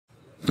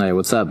Hey,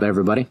 what's up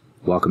everybody?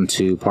 Welcome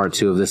to part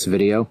 2 of this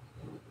video.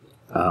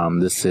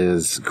 This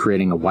is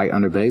creating a white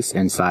underbase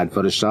inside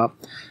Photoshop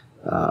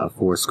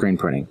for screen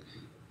printing.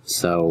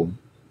 So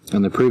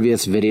in the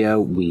previous video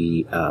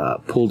we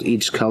pulled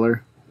each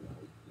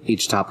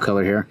top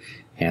color here,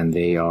 and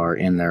they are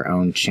in their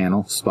own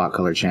channel, spot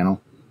color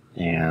channel.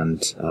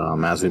 And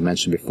as we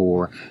mentioned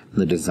before,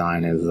 the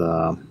design is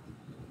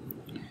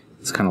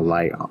it's kind of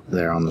light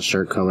there on the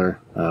shirt color.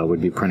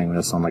 We'd be printing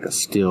this on like a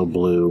steel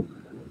blue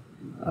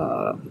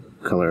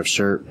color of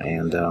shirt,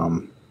 and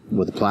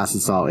with the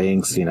plastisol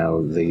inks, you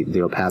know,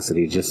 the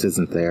opacity just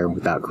isn't there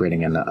without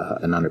creating an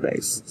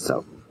underbase.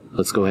 So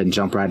let's go ahead and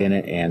jump right in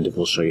it, and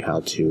we'll show you how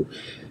to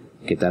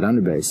get that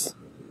underbase.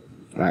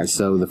 Alright,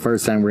 so the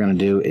first thing we're going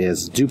to do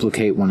is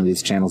duplicate one of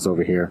these channels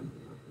over here,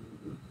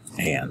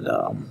 and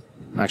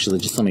actually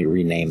just let me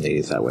rename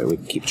these, that way we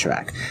can keep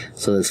track.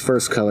 So this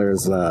first color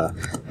is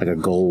like a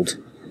gold,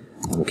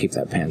 and we'll keep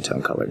that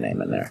Pantone color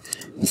name in there.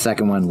 The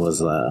second one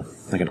was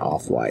like an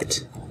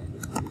off-white,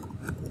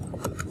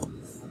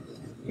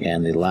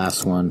 and the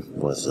last one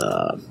was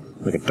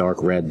like a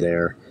dark red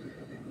there.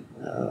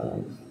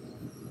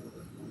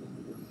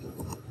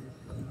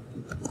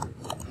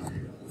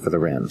 For the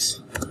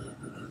rims.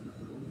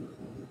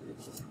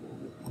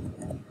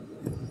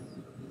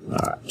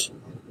 Alright,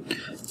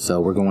 so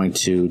we're going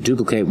to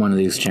duplicate one of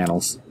these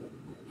channels,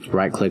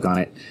 right click on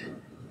it,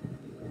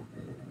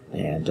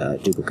 and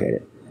duplicate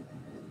it.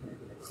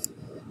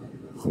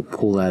 We'll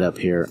pull that up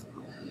here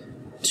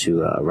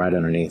to right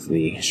underneath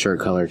the shirt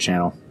color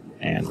channel,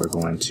 and we're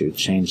going to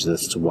change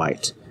this to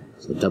white.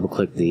 So double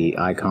click the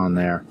icon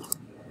there,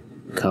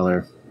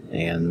 color,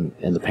 and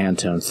in the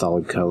Pantone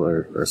solid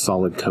color or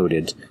solid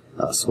coated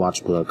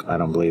swatch book, I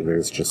don't believe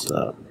there's just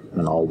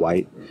an all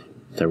white.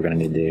 So we're going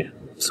to need to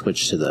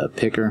switch to the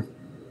picker,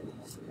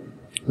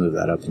 move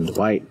that up into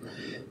white,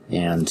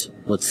 and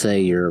let's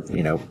say you're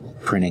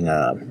printing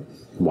a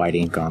white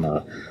ink on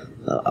a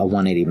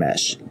 180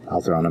 mesh,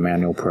 either on a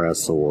manual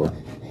press or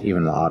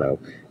even the auto.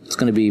 It's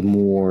going to be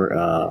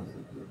more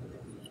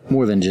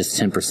than just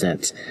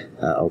 10%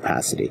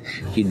 opacity.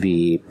 You'd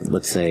be,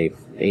 let's say,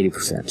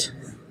 80%.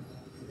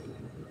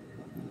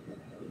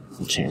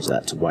 We'll change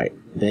that to white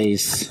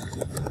base.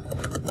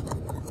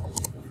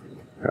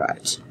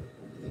 Alright.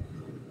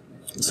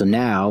 So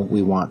now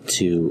we want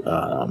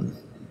to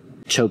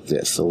choke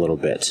this a little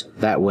bit.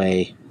 That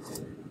way,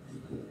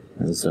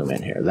 let's zoom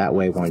in here. That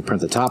way when we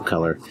print the top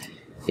color,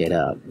 it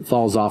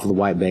falls off of the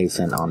white base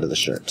and onto the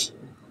shirt.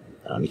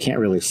 You can't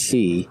really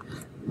see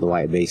the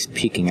white base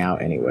peeking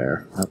out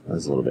anywhere. Oh,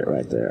 there's a little bit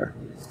right there.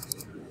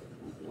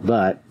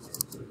 But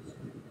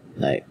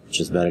hey, it's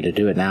just better to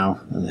do it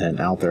now than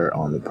out there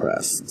on the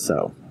press.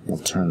 So we'll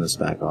turn this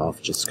back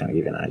off just to kind of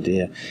give you an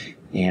idea.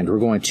 And we're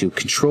going to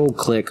control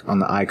click on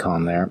the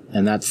icon there,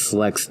 and that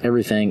selects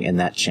everything in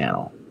that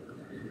channel.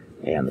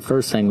 And the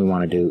first thing we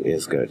want to do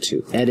is go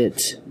to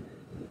Edit,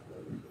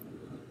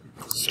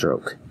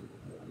 Stroke.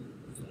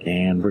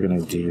 And we're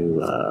going to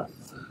do,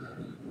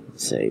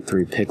 say,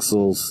 3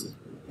 pixels.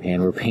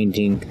 And we're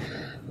painting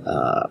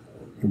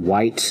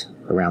white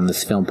around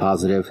this film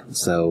positive.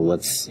 So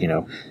let's,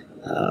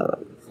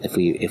 if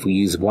we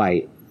use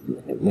white,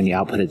 when you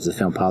output it to the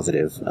film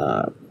positive,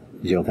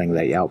 the only thing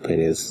that you output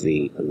is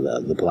the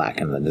black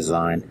in the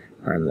design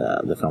or in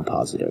the film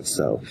positive.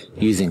 So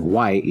using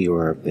white, you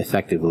are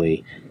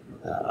effectively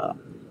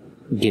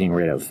getting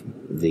rid of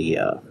the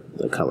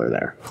color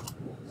there.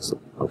 So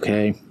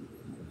okay,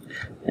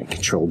 and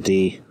Control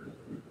D.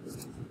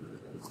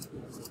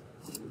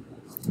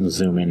 We'll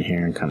zoom in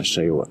here and kind of show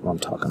you what I'm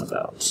talking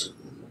about.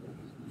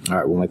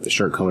 Alright, we'll make the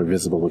shirt color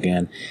visible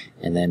again,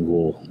 and then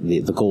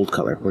the gold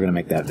color, we're going to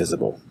make that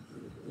visible.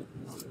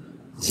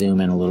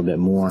 Zoom in a little bit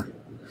more.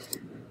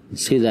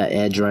 See that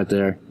edge right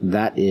there?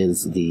 That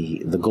is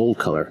the gold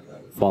color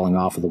falling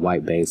off of the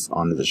white base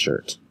onto the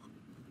shirt.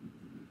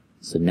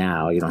 So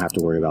now you don't have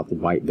to worry about the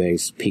white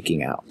base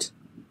peeking out.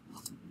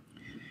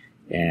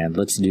 And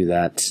let's do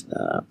that.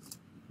 I'm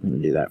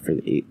going to do that for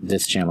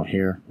this channel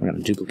here. We're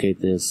going to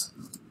duplicate this.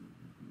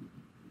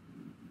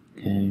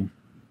 Okay.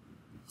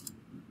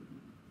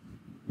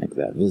 Make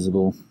that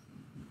visible.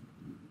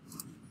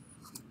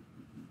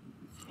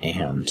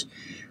 And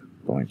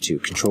I'm going to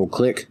control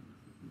click.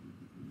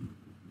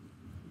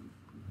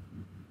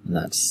 And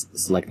that's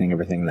selecting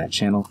everything in that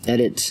channel.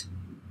 Edit.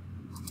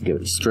 Give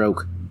it a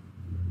stroke.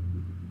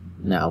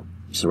 Now,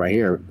 so right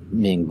here,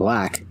 being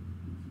black,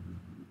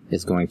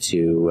 is going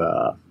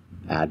to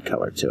add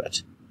color to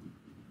it.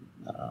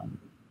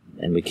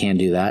 And we can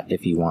do that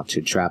if you want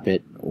to trap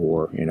it,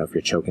 or if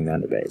you're choking the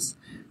underbase.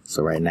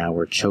 So right now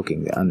we're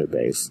choking the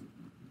underbase.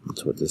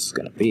 That's what this is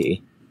going to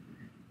be.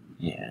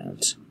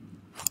 And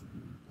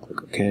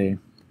click OK.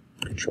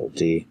 Control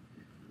D.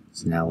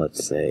 So now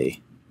let's say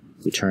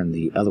we turn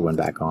the other one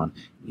back on.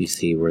 You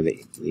see where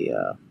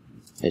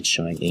it's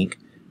showing ink.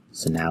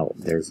 So now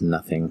there's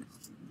nothing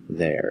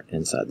there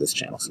inside this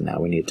channel. So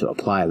now we need to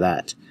apply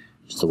that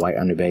to the white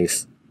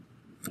underbase.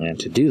 And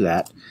to do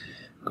that,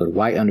 go to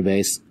white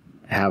underbase,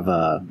 have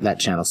that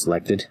channel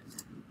selected,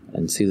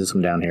 And see this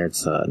one down here,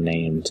 it's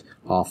named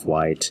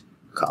Off-White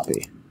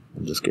Copy.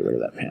 We'll just get rid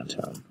of that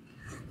Pantone,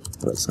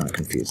 but it's not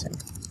confusing.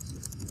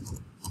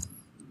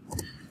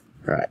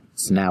 Alright,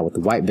 so now with the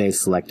white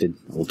base selected,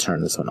 we'll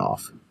turn this one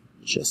off,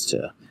 just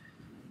to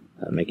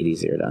make it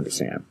easier to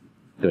understand.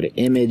 Go to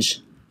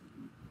Image,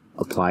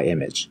 Apply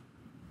Image.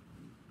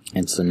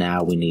 And so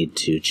now we need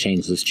to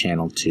change this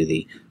channel to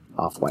the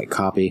Off-White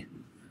Copy.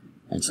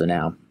 And so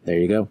now, there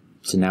you go.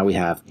 So now we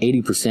have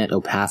 80%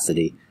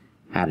 opacity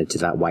added to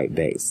that white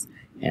base.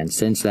 And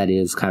since that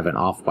is kind of an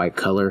off-white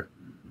color,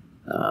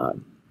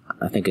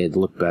 I think it'd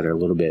look better, a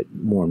little bit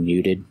more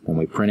muted when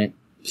we print it.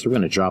 So we're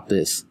going to drop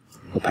this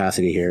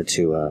opacity here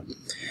to,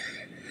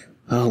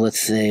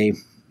 let's say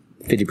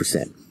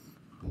 50%.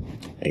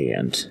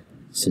 And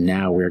so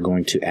now we're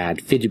going to add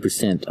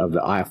 50% of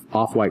the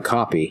Off-White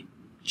Copy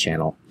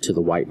channel to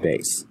the white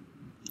base.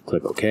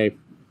 Click OK.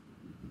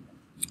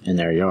 And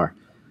there you are.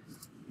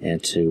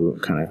 And to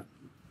kind of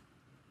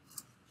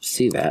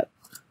see that,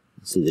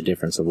 see the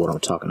difference of what I'm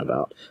talking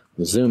about,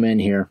 we'll zoom in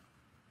here.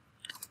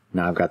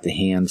 Now I've got the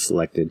hand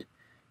selected,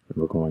 and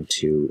we're going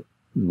to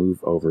move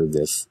over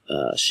this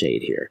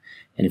shade here.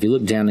 And if you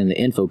look down in the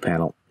info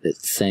panel,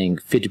 it's saying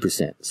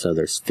 50%. So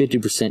there's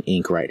 50%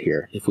 ink right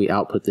here. If we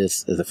output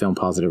this as a film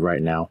positive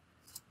right now,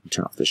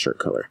 turn off the shirt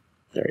color.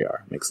 There you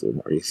are. Makes it a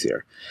little more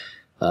easier.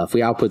 If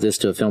we output this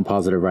to a film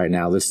positive right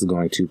now, this is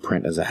going to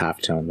print as a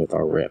halftone with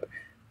our rib.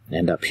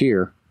 And up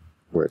here,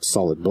 where it's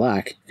solid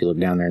black, if you look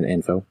down there in the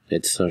info,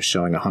 it's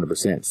showing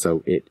 100%.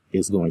 So it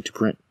is going to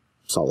print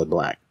solid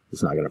black.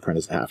 It's not going to print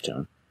as a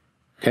halftone.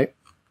 Okay.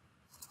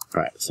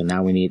 All right. So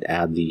now we need to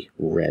add the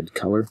red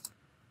color.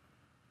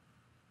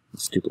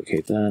 Let's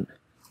duplicate that.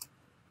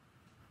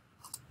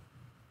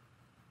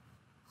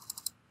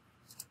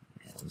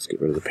 And let's get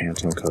rid of the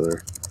Pantone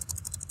color.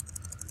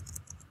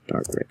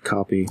 Dark red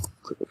copy.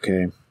 Click OK.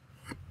 And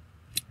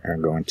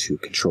I'm going to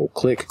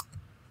Control-click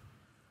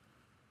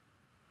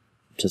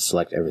to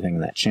select everything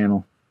in that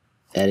channel.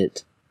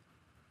 Edit.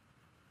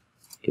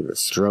 Give it a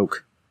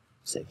stroke.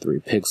 Say 3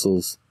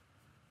 pixels.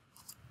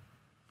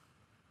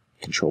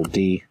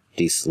 Control-D.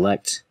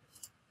 Deselect.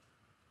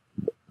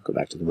 Go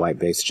back to the white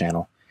base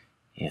channel.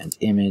 And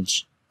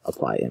Image.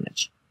 Apply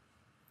Image.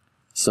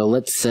 So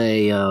let's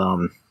say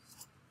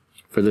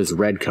for this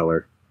red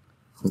color,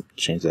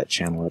 change that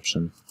channel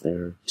option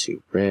there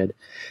to red.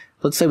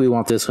 Let's say we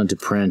want this one to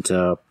print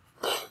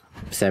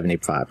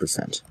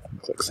 75%.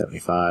 Click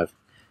 75.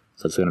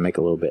 So it's going to make it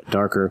a little bit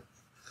darker.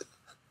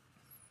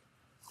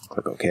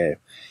 Click OK.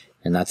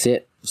 And that's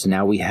it. So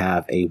now we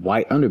have a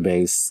white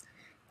underbase,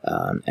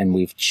 and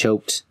we've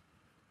choked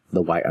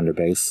the white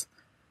underbase.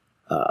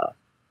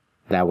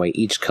 That way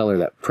each color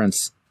that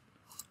prints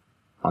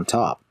on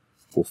top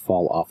will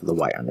fall off of the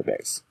white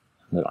underbase.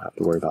 We don't have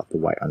to worry about the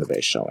white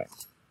underbase showing.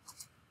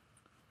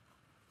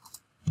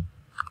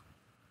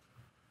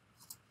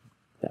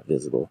 That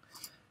visible.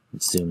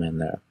 Let's zoom in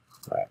there.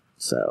 Right.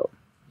 So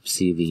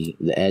see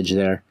the edge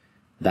there?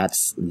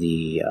 That's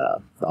the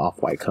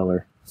off-white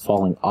color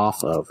falling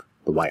off of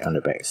the white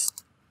underbase.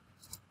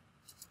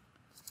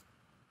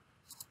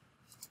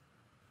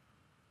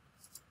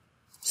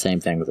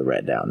 Same thing with the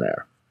red down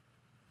there.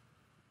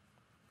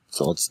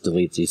 So let's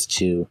delete these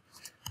two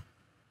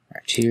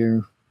right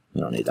here.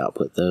 We don't need to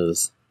output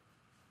those.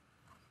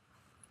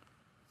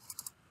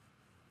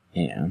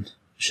 And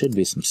should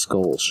be some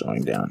skulls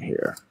showing down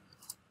here.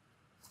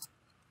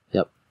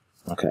 Yep.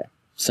 Okay.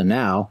 So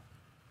now,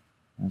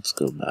 let's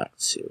go back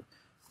to,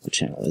 what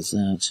channel is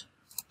that?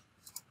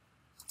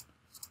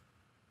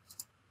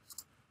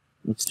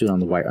 Let's do it on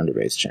the white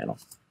underbase channel.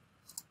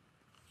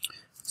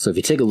 So if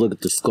you take a look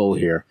at the skull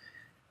here,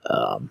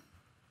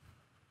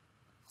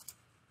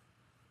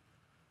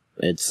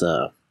 it's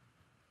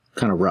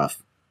kind of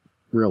rough,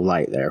 real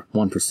light there,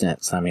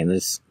 1%. So I mean,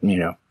 this, you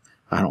know,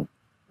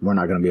 we're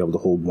not going to be able to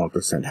hold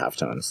 1%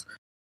 halftones.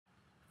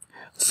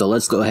 So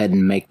let's go ahead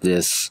and make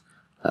this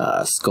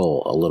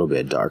skull a little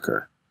bit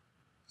darker.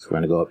 So we're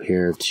going to go up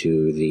here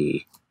to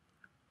the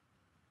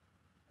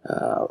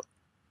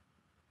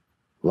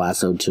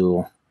lasso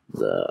tool,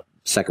 the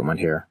second one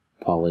here,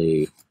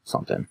 poly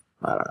something,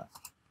 I don't know.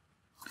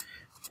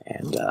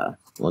 And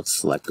let's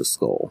select the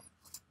skull.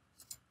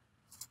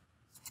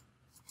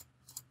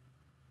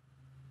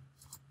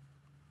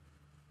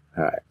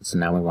 Alright, so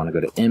now we want to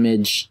go to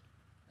Image,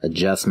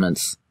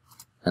 Adjustments,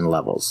 and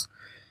Levels.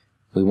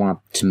 We want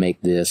to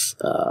make this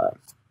a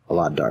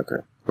lot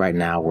darker. Right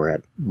now we're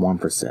at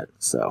 1%,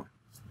 so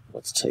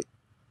let's take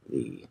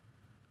the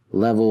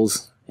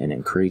levels and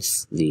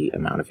increase the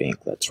amount of ink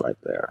that's right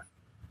there.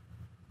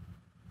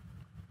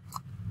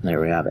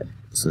 There we have it.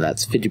 So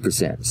that's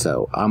 50%.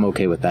 So I'm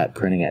okay with that,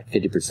 printing at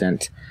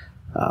 50%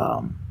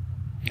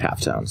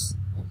 halftones.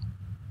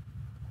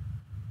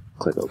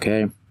 Click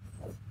OK.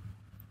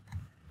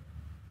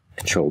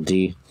 Control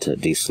D to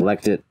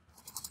deselect it.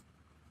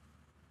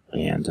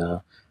 And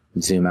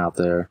zoom out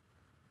there.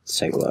 Let's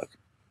take a look.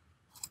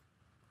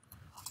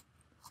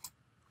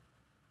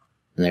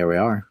 And there we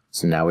are.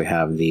 So now we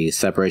have the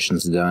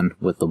separations done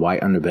with the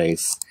white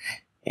underbase,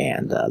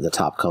 and the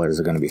top colors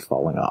are going to be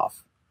falling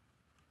off.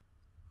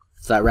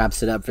 So that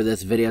wraps it up for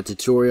this video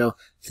tutorial.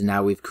 So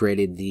now we've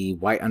created the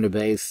white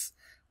underbase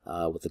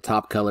with the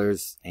top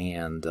colors,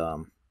 and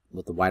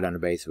with the white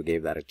underbase we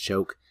gave that a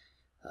choke.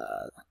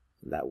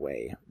 That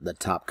way the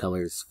top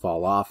colors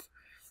fall off.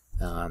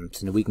 So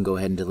now we can go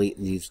ahead and delete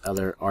these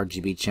other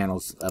RGB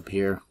channels up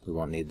here. We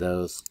won't need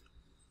those.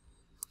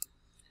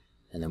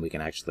 And then we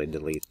can actually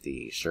delete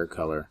the shirt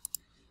color.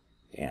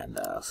 And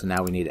so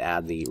now we need to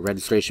add the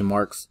registration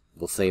marks.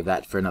 We'll save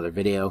that for another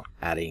video,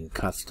 adding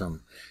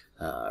custom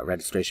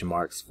registration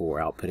marks for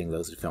outputting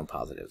those to film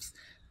positives.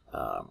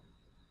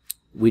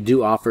 We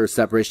do offer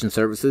separation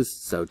services,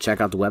 so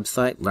check out the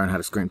website,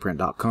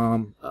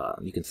 learnhowtoscreenprint.com.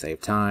 You can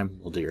save time.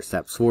 We'll do your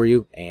Seps for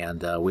you,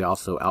 and we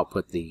also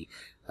output the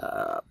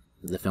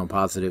film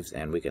positives,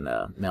 and we can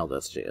mail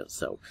those to you.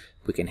 So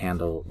we can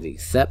handle the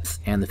Seps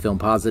and the film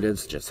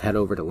positives. Just head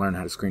over to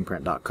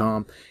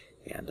learnhowtoscreenprint.com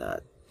and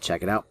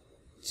check it out.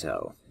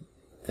 So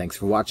thanks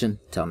for watching.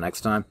 Till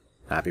next time,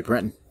 happy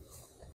printing.